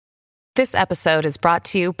This episode is brought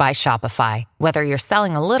to you by Shopify. Whether you're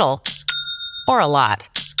selling a little or a lot,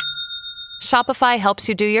 Shopify helps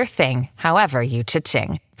you do your thing, however you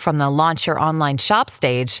cha-ching. From the launch your online shop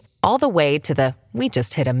stage, all the way to the we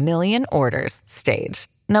just hit 1 million orders stage.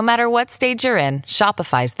 No matter what stage you're in,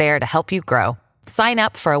 Shopify's there to help you grow. Sign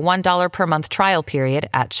up for a $1 per month trial period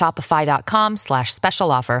at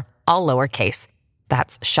shopify.com/special offer, all lowercase.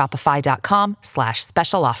 That's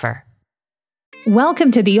shopify.com/special offer. Welcome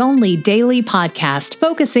to the only daily podcast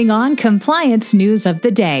focusing on compliance news of the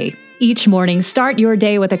day. Each morning, start your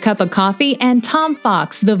day with a cup of coffee and Tom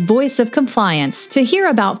Fox, the voice of compliance, to hear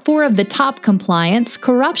about 4 of the top compliance,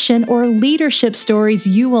 corruption, or leadership stories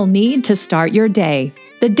you will need to start your day.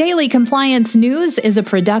 The Daily Compliance News is a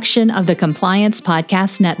production of the Compliance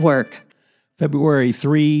Podcast Network. February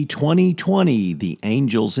 3, 2020, the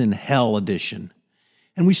Angels in Hell edition.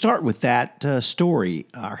 And we start with that story,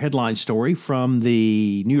 our headline story from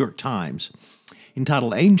the New York Times,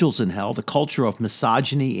 entitled Angels in Hell, The Culture of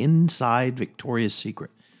Misogyny Inside Victoria's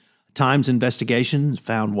Secret. Times investigation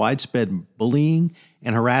found widespread bullying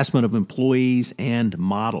and harassment of employees and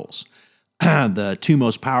models. The 2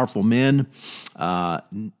 most powerful men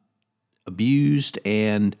abused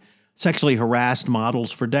and sexually harassed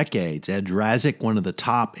models for decades. Ed Razek, one of the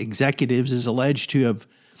top executives, is alleged to have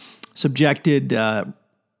subjected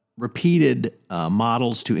repeated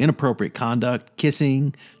models to inappropriate conduct,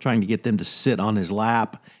 kissing, trying to get them to sit on his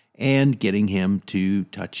lap, and getting him to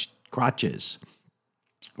touch crotches,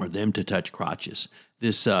 or them to touch crotches.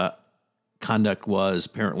 This conduct was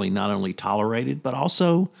apparently not only tolerated, but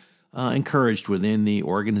also encouraged within the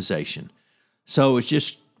organization. So it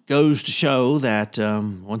just goes to show that,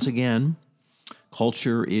 once again,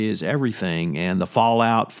 culture is everything, and the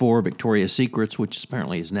fallout for Victoria's Secrets, which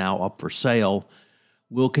apparently is now up for sale,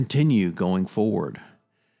 will continue going forward.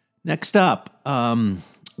 Next up,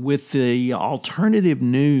 with the alternative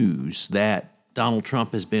news that Donald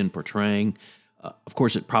Trump has been portraying, of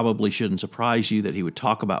course, it probably shouldn't surprise you that he would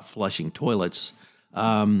talk about flushing toilets.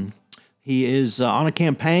 He is on a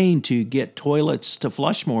campaign to get toilets to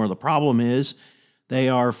flush more. The problem is they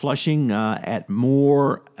are flushing at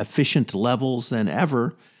more efficient levels than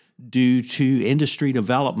ever due to industry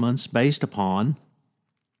developments based upon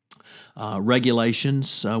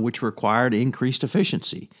regulations which required increased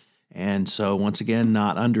efficiency. And so, once again,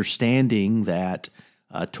 not understanding that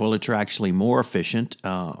toilets are actually more efficient,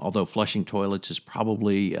 although flushing toilets is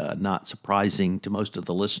probably not surprising to most of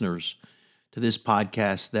the listeners to this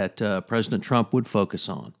podcast that President Trump would focus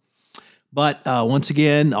on. But once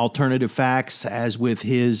again, alternative facts, as with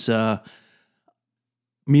his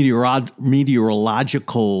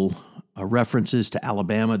meteorological references to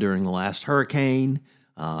Alabama during the last hurricane,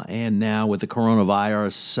 and now with the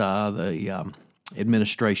coronavirus, the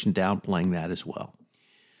administration downplaying that as well.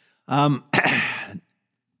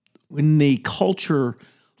 When the culture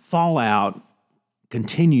fallout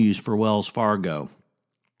continues for Wells Fargo,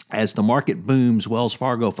 as the market booms, Wells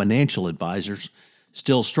Fargo financial advisors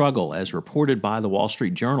still struggle. As reported by the Wall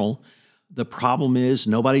Street Journal, the problem is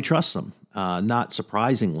nobody trusts them. Not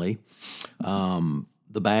surprisingly,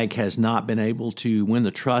 the bank has not been able to win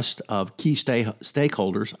the trust of key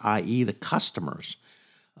stakeholders, i.e. the customers.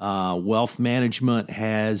 Wealth management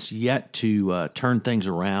has yet to turn things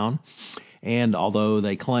around. And although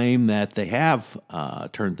they claim that they have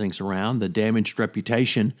turned things around, the damaged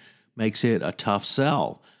reputation makes it a tough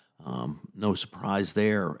sell. No surprise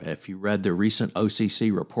there. If you read the recent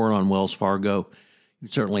OCC report on Wells Fargo, you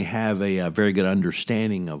certainly have a very good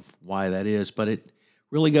understanding of why that is. But it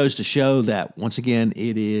really goes to show that, once again,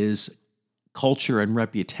 it is culture and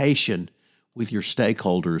reputation with your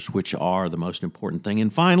stakeholders, which are the most important thing.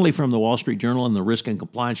 And finally, from the Wall Street Journal and the Risk and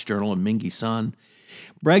Compliance Journal and Mingy Sun,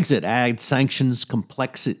 Brexit adds sanctions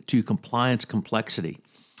to compliance complexity.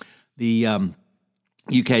 The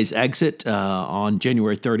UK's exit on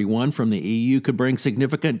January 31 from the EU could bring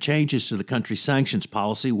significant changes to the country's sanctions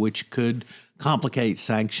policy, which could complicate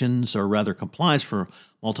sanctions, or rather compliance, for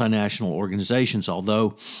multinational organizations.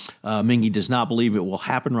 Although Mingy does not believe it will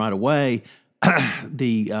happen right away,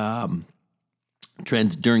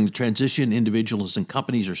 during the transition, individuals and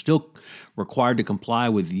companies are still required to comply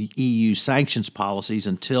with the EU sanctions policies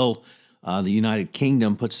until the United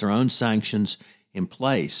Kingdom puts their own sanctions in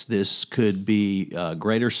place. This could be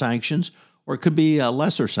greater sanctions, or it could be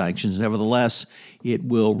lesser sanctions. Nevertheless, it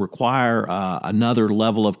will require another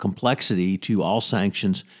level of complexity to all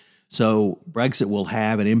sanctions. So Brexit will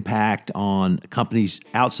have an impact on companies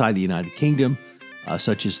outside the United Kingdom,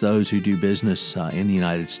 such as those who do business in the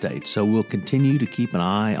United States. So we'll continue to keep an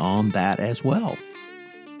eye on that as well.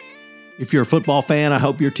 If you're a football fan, I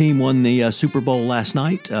hope your team won the Super Bowl last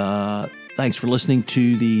night. Thanks for listening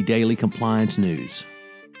to the Daily Compliance News.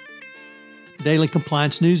 The Daily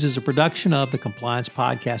Compliance News is a production of the Compliance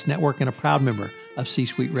Podcast Network and a proud member of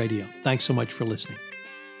C-Suite Radio. Thanks so much for listening.